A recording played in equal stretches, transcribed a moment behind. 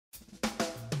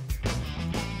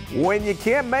When you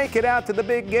can't make it out to the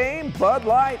big game, Bud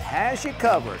Light has you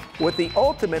covered with the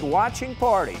ultimate watching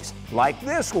parties, like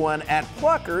this one at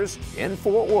Pluckers in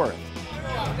Fort Worth.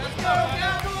 We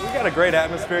got a great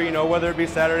atmosphere, you know, whether it be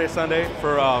Saturday, Sunday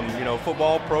for, you know,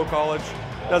 football, pro, college,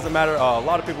 doesn't matter. A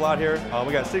lot of people out here.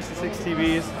 We got 66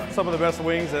 TVs, some of the best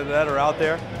wings that are out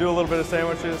there. Do a little bit of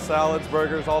sandwiches, salads,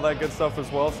 burgers, all that good stuff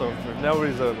as well. So if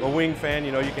nobody's a wing fan,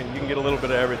 you know, you can get a little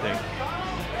bit of everything.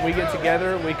 We get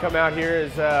together, we come out here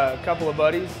as a couple of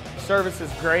buddies. Service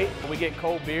is great. We get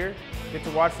cold beer, get to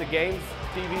watch the games,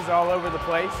 TVs all over the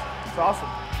place. It's awesome.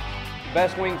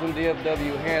 Best wings in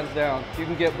DFW, hands down. You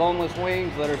can get boneless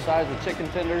wings that are size of chicken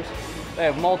tenders. They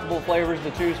have multiple flavors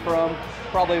to choose from,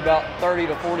 probably about 30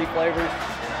 to 40 flavors.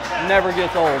 Never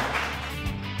gets old.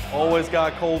 Always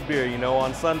got cold beer, you know.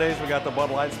 On Sundays we got the Bud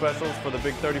Light specials for the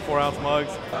big 34-ounce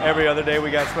mugs. Every other day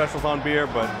we got specials on beer,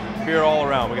 but beer all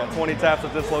around. We got 20 taps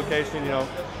at this location, you know,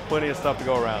 plenty of stuff to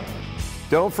go around.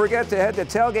 Don't forget to head to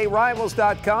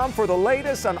tailgaterivals.com for the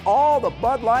latest on all the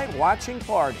Bud Light watching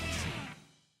parties.